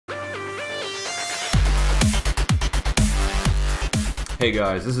Hey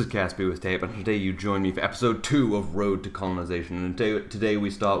guys, this is Caspi with Tape, and today you join me for episode 2 of Road to Colonisation, and today we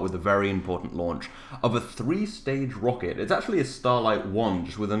start with a very important launch of a 3-stage rocket. It's actually a Starlight 1,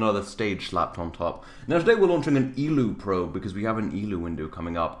 just with another stage slapped on top. Now today we're launching an Eeloo probe, because we have an Eeloo window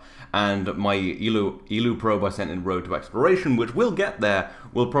coming up, and my Eeloo probe I sent in Road to Exploration, which will get there,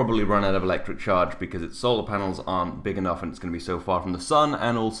 will probably run out of electric charge, because its solar panels aren't big enough and it's going to be so far from the sun,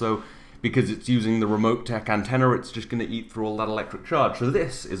 and also because it's using the remote tech antenna, it's just going to eat through all that electric charge. So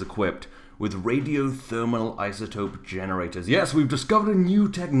this is equipped with radiothermal isotope generators. Yes, we've discovered a new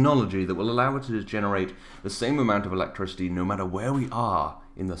technology that will allow it to generate the same amount of electricity no matter where we are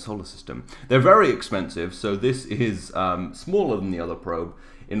in the solar system. They're very expensive, so this is smaller than the other probe.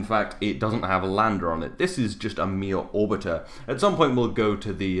 In fact, it doesn't have a lander on it. This is just a mere orbiter. At some point, we'll go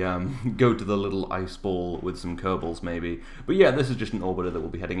to the little ice ball with some Kerbals, maybe. But yeah, this is just an orbiter that will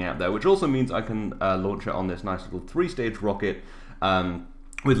be heading out there, which also means I can launch it on this nice little 3-stage rocket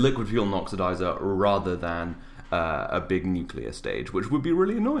with liquid fuel and oxidizer rather than a big nuclear stage, which would be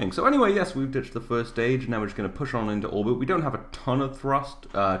really annoying. So anyway, yes, we've ditched the first stage. Now we're just going to push on into orbit. We don't have a ton of thrust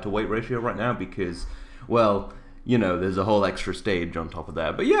to weight ratio right now because, well, you know, there's a whole extra stage on top of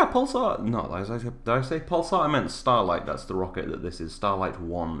there. But yeah, Pulsar, no, did I say Pulsar? I meant Starlight. That's the rocket that this is, Starlight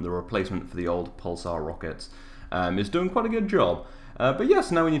 1, the replacement for the old Pulsar rockets. Is doing quite a good job. But yes,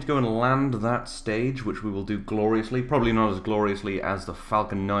 now we need to go and land that stage, which we will do gloriously. Probably not as gloriously as the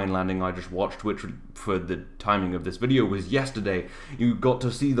Falcon 9 landing I just watched, which for the timing of this video was yesterday. You got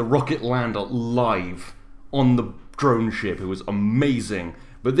to see the rocket land live on the drone ship. It was amazing.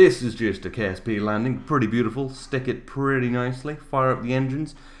 But this is just a KSP landing, pretty beautiful, stick it pretty nicely, fire up the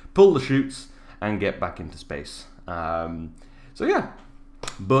engines, pull the chutes, and get back into space. So yeah,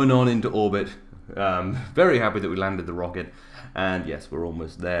 burn on into orbit. Very happy that we landed the rocket, and yes, we're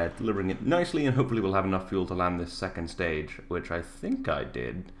almost there, delivering it nicely, and hopefully we'll have enough fuel to land this second stage, which I think I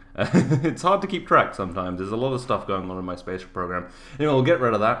did. It's hard to keep track sometimes. There's a lot of stuff going on in my space program. Anyway, we'll get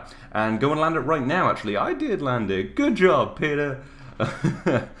rid of that, and go and land it right now, actually. I did land it. Good job, Peter.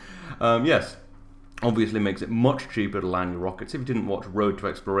 Yes, obviously makes it much cheaper to land your rockets. If you didn't watch Road to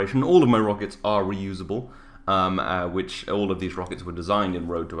Exploration, all of my rockets are reusable, which all of these rockets were designed in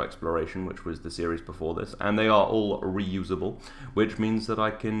Road to Exploration, which was the series before this, and they are all reusable, which means that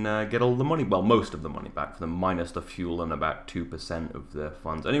I can get all the money, well, most of the money back for them, minus the fuel and about 2% of the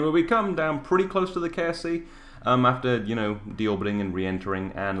funds. Anyway, we come down pretty close to the KSC after, you know, deorbiting and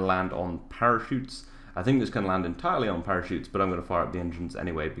re-entering, and land on parachutes. I think this can land entirely on parachutes, but I'm going to fire up the engines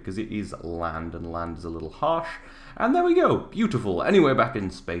anyway because it is land, and land is a little harsh. And there we go, beautiful. Anyway, back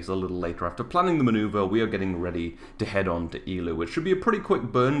in space a little later. After planning the maneuver, we are getting ready to head on to Eeloo, which should be a pretty quick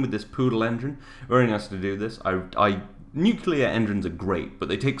burn with this Poodle engine. Very nice to do this. Nuclear engines are great, but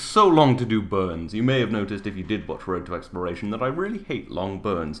they take so long to do burns. You may have noticed if you did watch Road to Exploration that I really hate long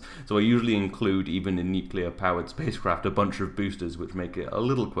burns, so I usually include, even in nuclear-powered spacecraft, a bunch of boosters which make it a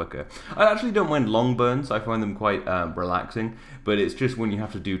little quicker. I actually don't mind long burns, I find them quite relaxing, but it's just when you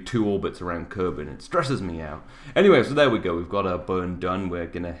have to do 2 orbits around Kerbal, it stresses me out. Anyway, so there we go, we've got our burn done. We're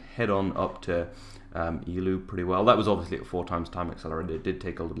going to head on up to Eeloo pretty well. That was obviously at 4 times time accelerator. It did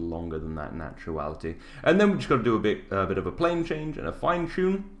take a little longer than that in actuality. And then we just got to do a bit of a plane change and a fine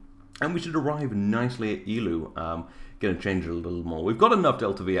tune, and we should arrive nicely at Eeloo. Going to change it a little more. We've got enough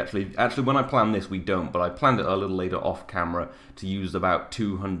delta V actually. Actually, when I planned this, we don't, but I planned it a little later off camera to use about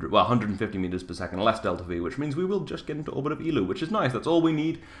 150 meters per second less delta V, which means we will just get into orbit of Eeloo, which is nice. That's all we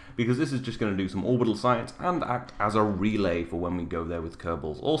need, because this is just going to do some orbital science and act as a relay for when we go there with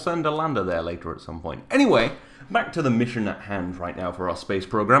Kerbals, or send a lander there later at some point. Anyway, back to the mission at hand right now for our space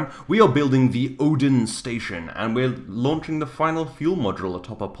program. We are building the Odin Station, and we're launching the final fuel module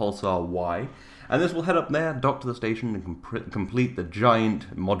atop a Pulsar Y. And this will head up there, dock to the station, and complete the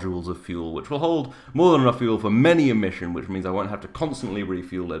giant modules of fuel, which will hold more than enough fuel for many a mission, which means I won't have to constantly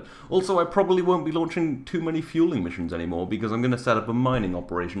refuel it. Also, I probably won't be launching too many fueling missions anymore, because I'm going to set up a mining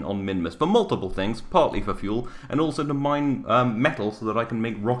operation on Minmus for multiple things, partly for fuel, and also to mine metal so that I can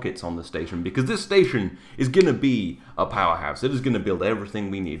make rockets on the station, because this station is going to be a powerhouse. It is going to build everything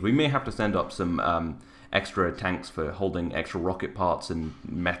we need. We may have to send up some extra tanks for holding extra rocket parts and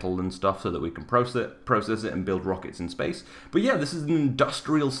metal and stuff so that we can process it and build rockets in space. But yeah, this is an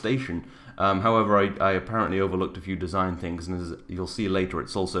industrial station. However, I apparently overlooked a few design things, and as you'll see later,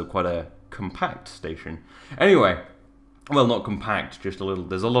 it's also quite a compact station. Anyway, well, not compact, just a little.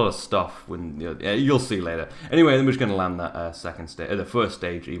 There's a lot of stuff. You'll see later. Anyway, then we're just going to land that the first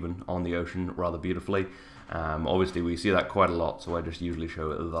stage even on the ocean rather beautifully. Obviously, we see that quite a lot, so I just usually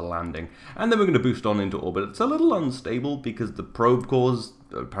show the landing. And then we're going to boost on into orbit. It's a little unstable because the probe cores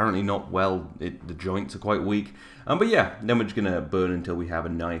apparently not well. The joints are quite weak. But yeah, then we're just going to burn until we have a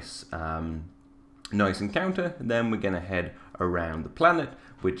nice encounter. Then we're going to head around the planet,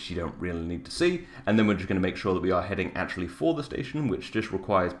 which you don't really need to see. And then we're just going to make sure that we are heading actually for the station, which just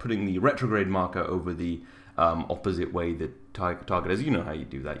requires putting the retrograde marker over the opposite way the target is. You know how you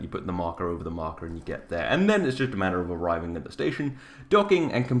do that. You put the marker over the marker and you get there. And then it's just a matter of arriving at the station,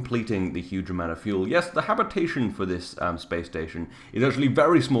 docking and completing the huge amount of fuel. Yes, the habitation for this space station is actually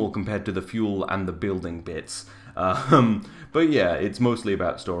very small compared to the fuel and the building bits. But yeah, it's mostly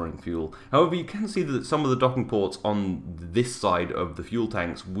about storing fuel. However, you can see that some of the docking ports on this side of the fuel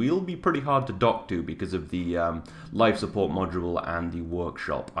tanks will be pretty hard to dock to because of the life support module and the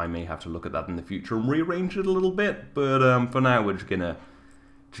workshop. I may have to look at that in the future and rearrange it a little bit, but for now we're just gonna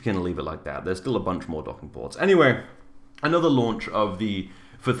leave it like that. There's still a bunch more docking ports. Anyway, another launch of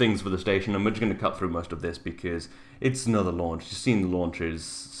for things for the station, and we're just going to cut through most of this because it's another launch. You've seen the launches,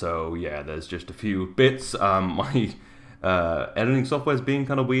 so yeah, there's just a few bits. My editing software is being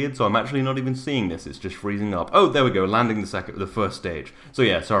kind of weird, so I'm actually not even seeing this. It's just freezing up. Oh, there we go, landing the first stage. So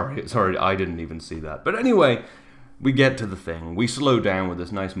yeah, sorry, I didn't even see that. But anyway, we get to the thing. We slow down with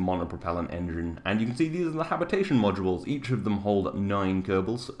this nice monopropellant engine, and you can see these are the habitation modules. Each of them hold 9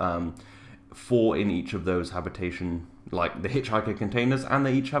 Kerbals. 4 in each of those habitation, like the hitchhiker containers, and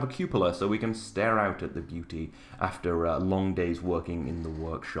they each have a cupola, so we can stare out at the beauty after long days working in the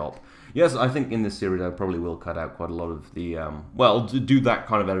workshop. Yes, I think in this series I probably will cut out quite a lot of the, well, to do that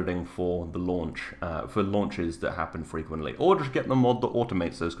kind of editing for the launch, for launches that happen frequently, or just get the mod that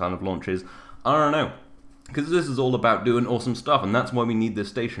automates those kind of launches. I don't know. Because this is all about doing awesome stuff, and that's why we need this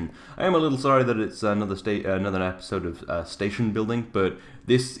station. I am a little sorry that it's another episode of station building, but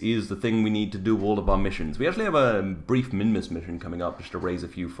this is the thing we need to do all of our missions. We actually have a brief Minmus mission coming up just to raise a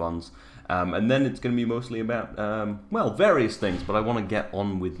few funds, and then it's going to be mostly about, well, various things, but I want to get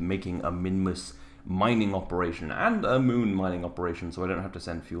on with making a Minmus mining operation and a moon mining operation, so I don't have to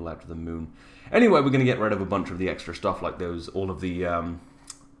send fuel out to the moon. Anyway, we're going to get rid of a bunch of the extra stuff like those, all of the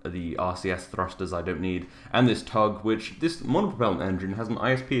RCS thrusters I don't need, and this tug, which this monopropellant engine has an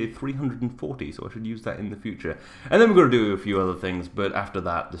ISPA 340, so I should use that in the future. And then we're going to do a few other things, but after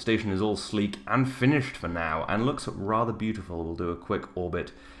that, the station is all sleek and finished for now, and looks rather beautiful. We'll do a quick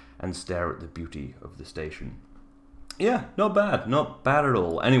orbit and stare at the beauty of the station. Yeah, not bad at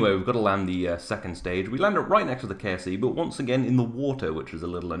all. Anyway, we've got to land the second stage. We land it right next to the KSC, but once again in the water, which is a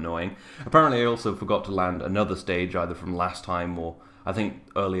little annoying. Apparently I also forgot to land another stage, either from last time or I think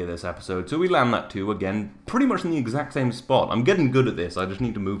earlier this episode, so we land that too, again, pretty much in the exact same spot. I'm getting good at this, I just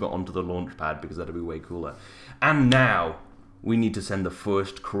need to move it onto the launch pad because that'll be way cooler. And now, we need to send the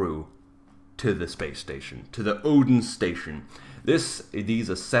first crew to the space station, to the Odin Station.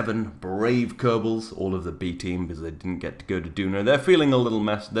 These are 7 brave Kerbals, all of the B team, because they didn't get to go to Duna. They're feeling a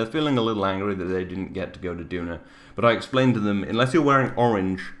little angry that they didn't get to go to Duna, but I explained to them, unless you're wearing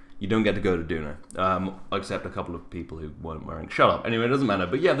orange, you don't get to go to Duna, except a couple of people who weren't wearing. Shut up. Anyway, it doesn't matter.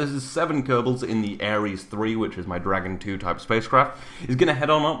 But yeah, this is 7 Kerbals in the Ares 3, which is my Dragon 2 type spacecraft. Is going to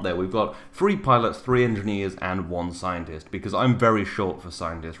head on up there. We've got 3 pilots, 3 engineers, and 1 scientist, because I'm very short for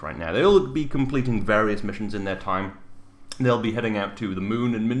scientists right now. They'll be completing various missions in their time. They'll be heading out to the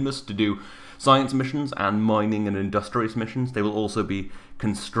moon and Minmus to do science missions and mining and industrious missions. They will also be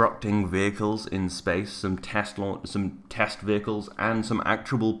constructing vehicles in space, some test vehicles, and some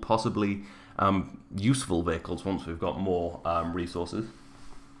actual possibly useful vehicles once we've got more resources.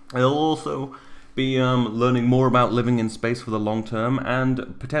 They'll also be learning more about living in space for the long term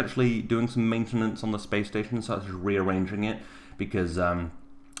and potentially doing some maintenance on the space station, such as rearranging it, because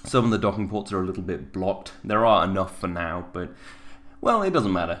some of the docking ports are a little bit blocked. There are enough for now, but well, it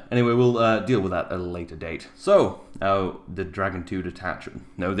doesn't matter. Anyway, we'll deal with that at a later date. So, the Dragon 2 detachment.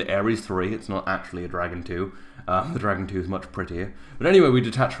 No, the Ares 3, it's not actually a Dragon 2. The Dragon 2 is much prettier. But anyway, we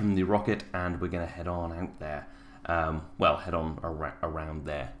detach from the rocket, and we're going to head on out there. Well, head on around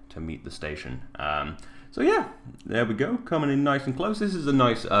there to meet the station. So yeah, there we go, coming in nice and close. This is a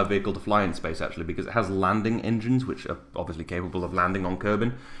nice vehicle to fly in space, actually, because it has landing engines, which are obviously capable of landing on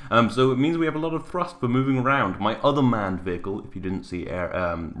Kerbin. So it means we have a lot of thrust for moving around. My other manned vehicle, if you didn't see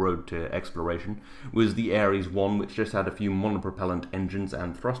Road to Exploration, was the Ares 1, which just had a few monopropellant engines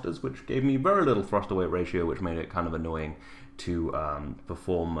and thrusters, which gave me very little thrust-to-weight ratio, which made it kind of annoying to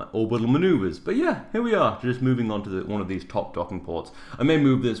perform orbital maneuvers. But yeah, here we are, just moving on to one of these top docking ports. I may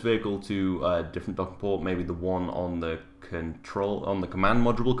move this vehicle to a different docking port, maybe the one on the command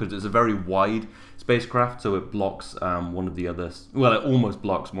module, because it's a very wide spacecraft, so it blocks one of the other, well, it almost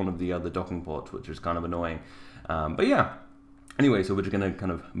blocks one of the other docking ports, which is kind of annoying. But yeah. Anyway, so we're just going to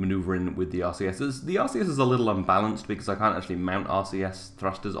kind of maneuver in with the RCSs. The RCS is a little unbalanced because I can't actually mount RCS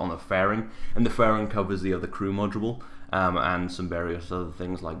thrusters on the fairing, and the fairing covers the other crew module and some various other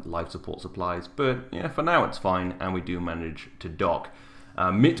things like life support supplies. But yeah, for now it's fine, and we do manage to dock.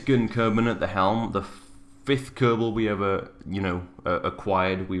 Mitgun Kerbal at the helm, the 5th Kerbal we ever,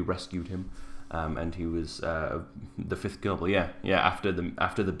 acquired. We rescued him. And he was the 5th Kerbal, yeah, after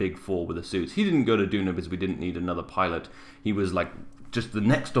the big 4 with the suits. He didn't go to Duna because we didn't need another pilot. He was like just the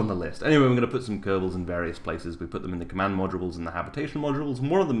next on the list. Anyway, we're going to put some Kerbals in various places. We put them in the command modules and the habitation modules,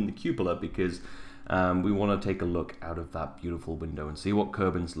 and one of them in the cupola because we want to take a look out of that beautiful window and see what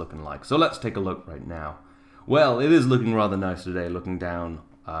Kerbin's looking like. So let's take a look right now. Well, it is looking rather nice today, looking down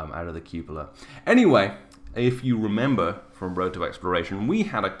out of the cupola. Anyway, if you remember from Road to Exploration, we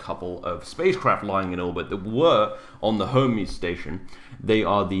had a couple of spacecraft lying in orbit that were on the Hermes station. They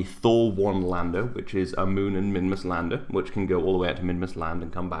are the Thor 1 lander, which is a Moon and Minmus lander, which can go all the way out to Minmus land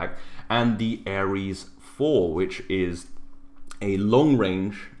and come back, and the Ares 4, which is a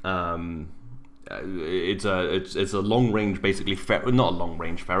long-range. It's a long-range, basically, not a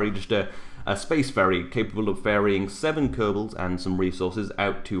long-range ferry, just a space ferry capable of ferrying 7 Kerbals and some resources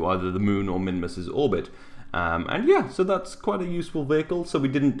out to either the Moon or Minmus's orbit. And yeah, so that's quite a useful vehicle. So we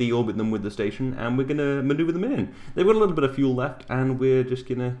didn't deorbit them with the station, and we're going to maneuver them in. They've got a little bit of fuel left, and we're just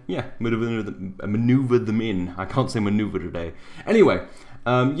going to, yeah, maneuver them in. I can't say maneuver today. Anyway,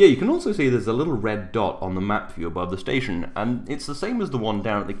 yeah, you can also see there's a little red dot on the map view above the station, and it's the same as the one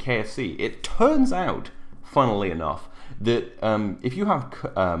down at the KSC. It turns out, funnily enough, that if you have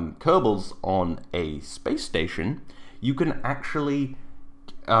Kerbals on a space station, you can actually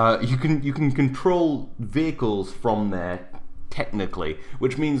you can control vehicles from there technically,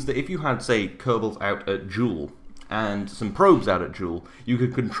 which means that if you had, say, Kerbals out at Joule and some probes out at Joule, you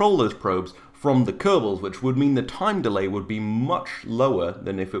could control those probes from the Kerbals, which would mean the time delay would be much lower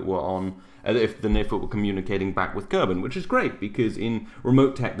than if it were on if it were communicating back with Kerbin, which is great because in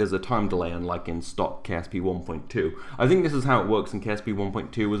remote tech there's a time delay, unlike in stock KSP 1.2. I think this is how it works in KSP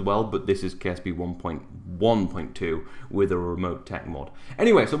 1.2 as well, but this is KSP 1.1.2 with a remote tech mod.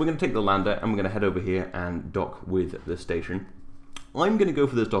 Anyway, so we're going to take the lander and we're going to head over here and dock with the station. I'm going to go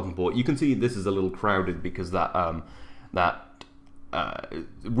for this docking port. You can see this is a little crowded because that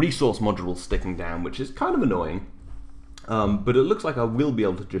resource module is sticking down, which is kind of annoying. But it looks like I will be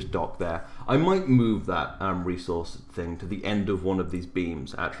able to just dock there. I might move that resource thing to the end of one of these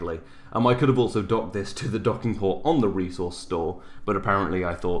beams, actually. I could have also docked this to the docking port on the resource store, but apparently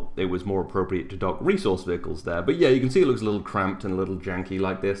I thought it was more appropriate to dock resource vehicles there. But yeah, you can see it looks a little cramped and a little janky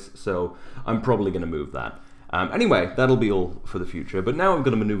like this, so I'm probably going to move that. Anyway, that'll be all for the future, but now I'm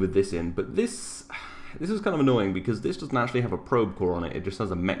going to maneuver this in, but this is kind of annoying because this doesn't actually have a probe core on it, it just has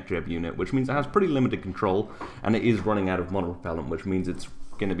a mech jeb unit, which means it has pretty limited control, and it is running out of monopropellant, which means it's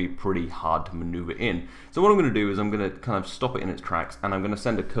going to be pretty hard to maneuver in. So what I'm going to do is I'm going to kind of stop it in its tracks, and I'm going to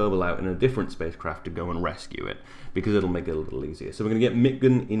send a Kerbal out in a different spacecraft to go and rescue it, because it'll make it a little easier. So we're going to get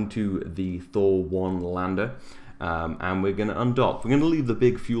Mitgun into the Thor 1 lander, and we're going to undock. We're going to leave the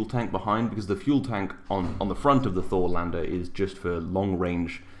big fuel tank behind, because the fuel tank on the front of the Thor lander is just for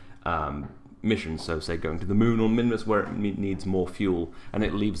long-range missions, so say going to the Moon or Minmus where it needs more fuel, and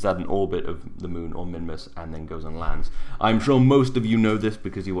it leaves that in orbit of the Moon or Minmus and then goes and lands. I'm sure most of you know this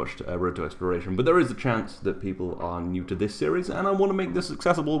because you watched Road to Exploration, but there is a chance that people are new to this series, and I want to make this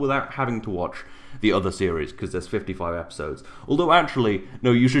accessible without having to watch the other series, because there's 55 episodes. Although actually,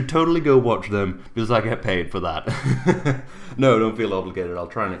 no, you should totally go watch them, because I get paid for that. No, don't feel obligated. I'll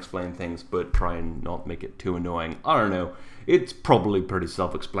try and explain things, but try and not make it too annoying. I don't know. It's probably pretty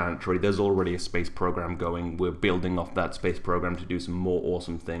self-explanatory. There's already a space program going. We're building off that space program to do some more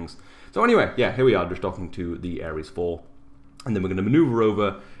awesome things. So anyway, yeah, here we are, just docking to the Ares 4. And then we're going to maneuver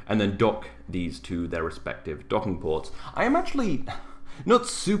over and then dock these to their respective docking ports. I am actually not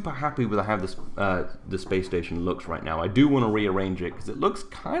super happy with how this the space station looks right now. I do want to rearrange it because it looks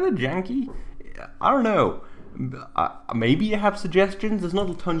kind of janky. I don't know. Maybe you have suggestions. There's not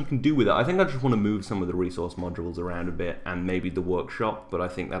a ton you can do with it. I think I just want to move some of the resource modules around a bit, and maybe the workshop, but I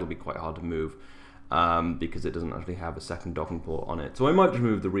think that'll be quite hard to move because it doesn't actually have a second docking port on it. So I might just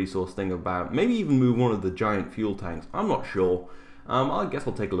move the resource thing about, maybe even move one of the giant fuel tanks. I'm not sure. I guess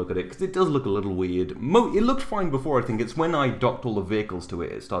I'll take a look at it, because it does look a little weird. It looked fine before, I think. It's when I docked all the vehicles to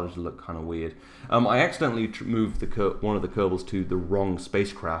it, it started to look kind of weird. I accidentally moved one of the Kerbals to the wrong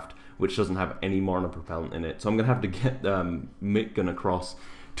spacecraft, which doesn't have any monopropellant in it. So I'm going to have to get Mick across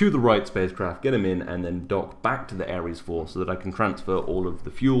to the right spacecraft, get him in, and then dock back to the Ares 4 so that I can transfer all of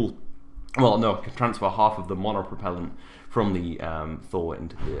the fuel. Well, no, I can transfer half of the monopropellant from the Thor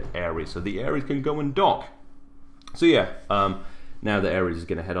into the Ares, so the Ares can go and dock. So yeah, now the Ares is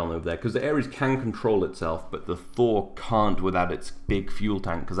going to head on over there, because the Ares can control itself, but the Thor can't without its big fuel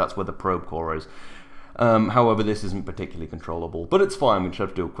tank, because that's where the probe core is. However, this isn't particularly controllable, but it's fine. We just have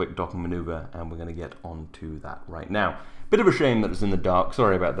to do a quick docking maneuver, and we're going to get onto that right now. Bit of a shame that it's in the dark.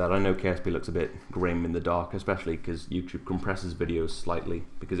 Sorry about that. I know KSP looks a bit grim in the dark, especially because YouTube compresses videos slightly,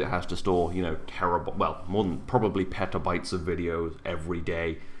 because it has to store, you know, terrible, well, more than probably petabytes of videos every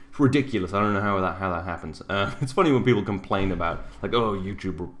day. It's ridiculous. I don't know how that happens. It's funny when people complain about, like, oh,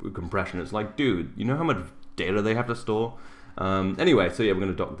 YouTube compression. It's like, dude, you know how much data they have to store? Anyway, so yeah, we're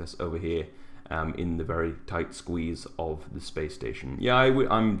going to dock this over here. In the very tight squeeze of the space station. Yeah,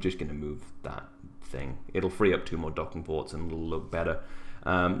 I'm just going to move that thing. It'll free up 2 more docking ports and it'll look better.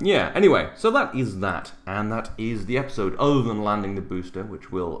 Yeah, anyway, so that is that, and that is the episode, other than landing the booster,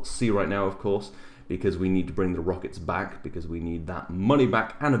 which we'll see right now, of course, because we need to bring the rockets back, because we need that money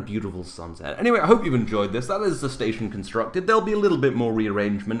back, and a beautiful sunset. Anyway, I hope you've enjoyed this. That is the station constructed. There'll be a little bit more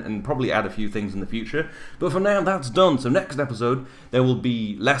rearrangement, and probably add a few things in the future, but for now, that's done. So next episode, there will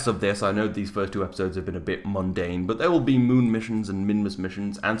be less of this. I know these first 2 episodes have been a bit mundane, but there will be moon missions and Minmus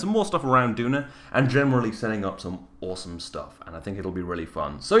missions, and some more stuff around Duna, and generally setting up some awesome stuff, and I think it'll be really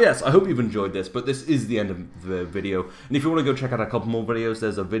fun. So yes, I hope you've enjoyed this, but this is the end of the video, and if you want to go check out a couple more videos,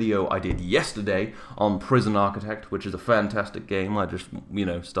 there's a video I did yesterday on Prison Architect, which is a fantastic game. I just, you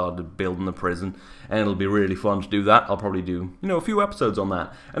know, started building the prison, and it'll be really fun to do that. I'll probably do, you know, a few episodes on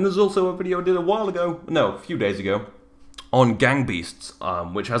that. And there's also a video I did a few days ago, on Gang Beasts,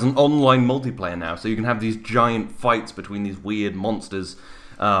 which has an online multiplayer now, so you can have these giant fights between these weird monsters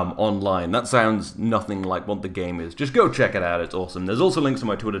online. That sounds nothing like what the game is. Just go check it out, it's awesome. There's also links to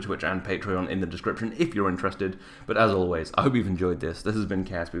my Twitter, Twitch, and Patreon in the description if you're interested. But as always, I hope you've enjoyed this. This has been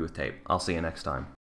KSP with Tape. I'll see you next time.